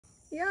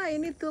Yeah, you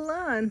need to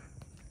learn.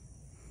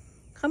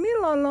 Come here,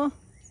 Lolo.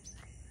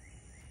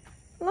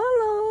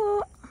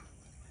 Lolo.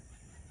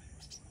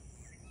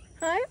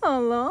 Hi,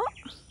 Lolo.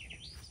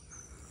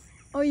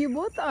 Oh, you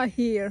both are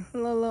here,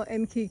 Lolo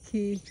and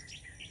Kiki.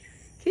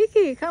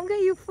 Kiki, come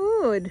get your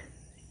food.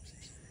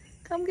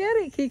 Come get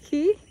it,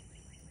 Kiki.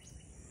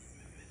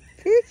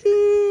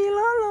 Kiki,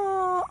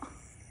 Lolo.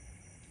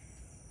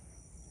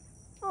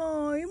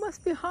 Oh, you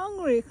must be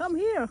hungry. Come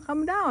here,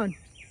 come down.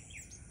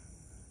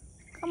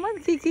 Come on,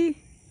 Kiki.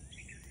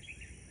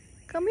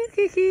 Come here,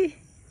 Kiki.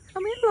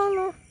 Come here,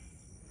 Lolo.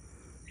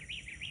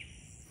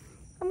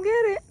 Come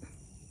get it.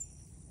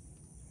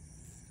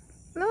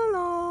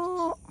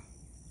 Lolo.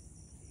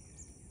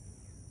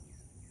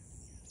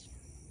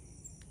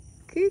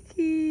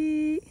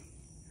 Kiki.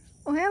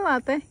 Oh, hey,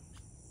 Latte.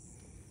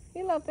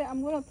 Hey, Latte,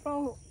 I'm gonna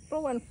throw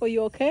one for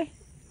you, okay?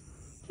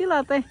 Hey,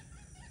 Latte.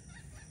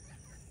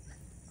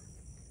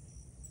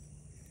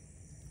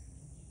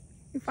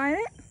 You find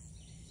it?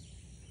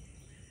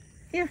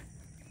 Here.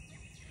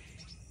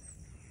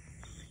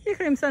 Here,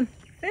 Crimson.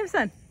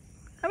 Crimson.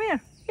 Come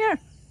here. Here.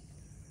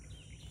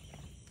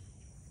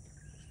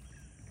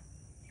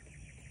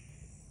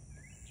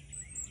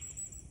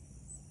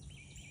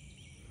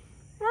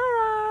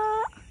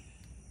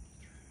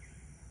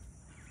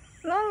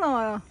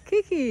 Lolo,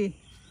 Kiki,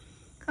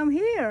 come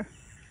here.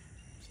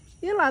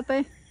 You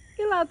Latte,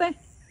 you Latte,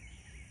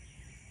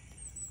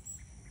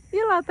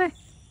 you Latte.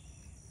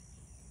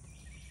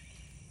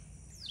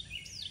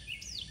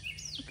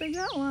 I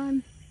got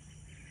one.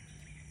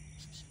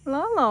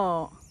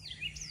 Lolo,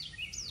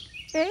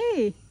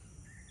 hey,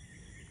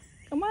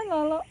 come on,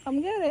 Lolo,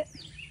 come get it.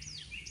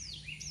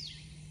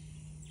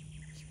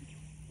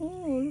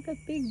 Oh, look at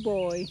big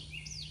boy,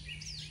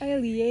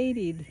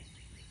 pileated.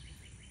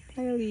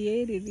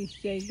 Pileated is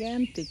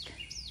gigantic.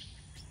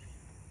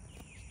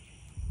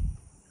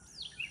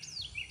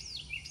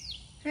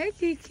 Hey,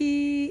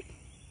 Kiki.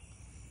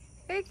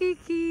 Hey,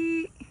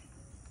 Kiki.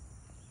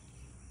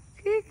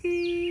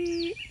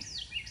 Kiki.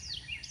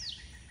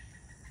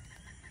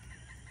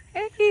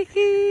 Hey,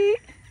 Kiki.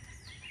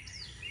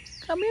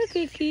 Come here,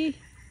 Kiki.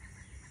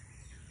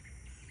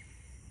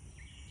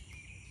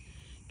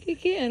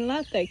 Kiki and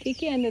Latte.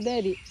 Kiki and the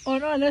daddy. Oh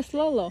no, that's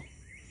Lolo.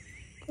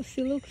 Cause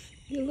he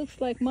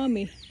looks like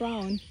mommy,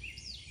 brown.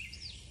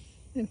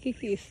 And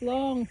Kiki is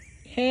long.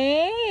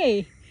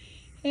 Hey!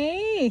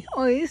 Hey!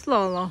 Oh, it's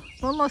Lolo.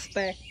 Lolo's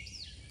back.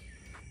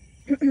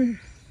 Come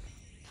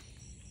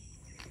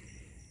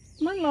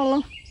on,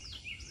 Lolo.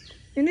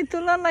 You need to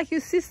learn like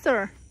your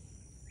sister.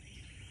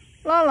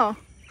 Lolo,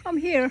 come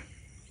here.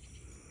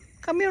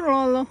 Come here,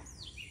 Lolo.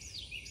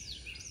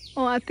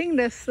 Oh, I think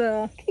that's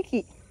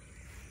Kiki.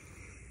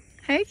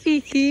 Hey,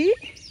 Kiki.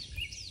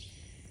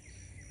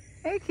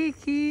 Hey,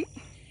 Kiki.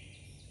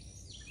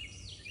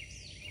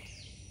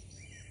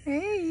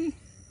 Hey.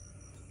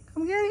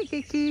 Come get it,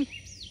 Kiki.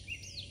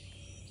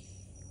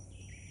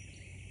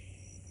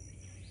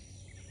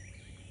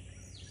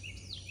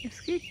 Yes,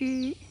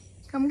 Kiki.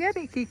 Come get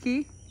it,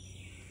 Kiki.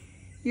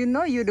 You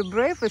know you're the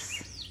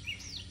bravest.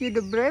 You're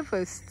the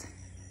bravest.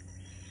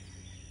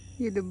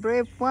 You're the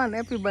brave one.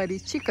 Everybody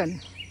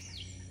chicken.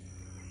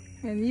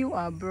 And you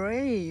are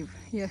brave.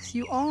 Yes,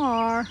 you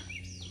are.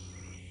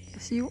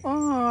 Yes, you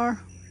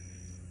are.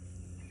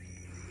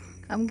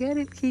 Come get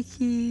it,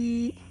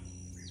 Kiki.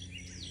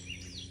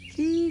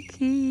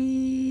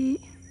 Kiki.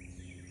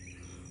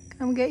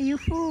 Come get your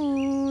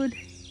food.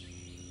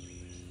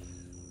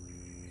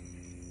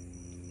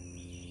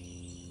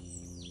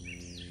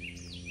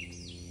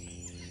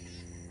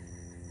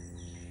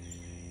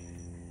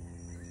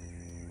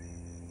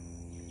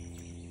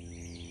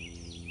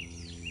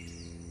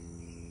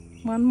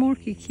 One more,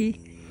 Kiki.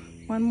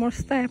 One more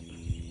step.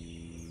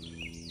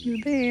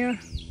 You there.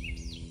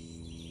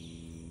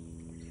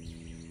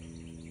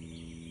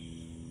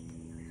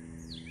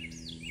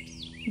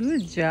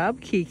 Good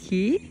job,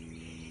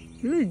 Kiki.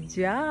 Good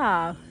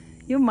job.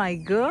 You're my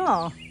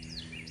girl.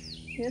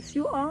 Yes,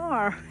 you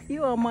are.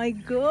 You are my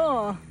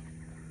girl.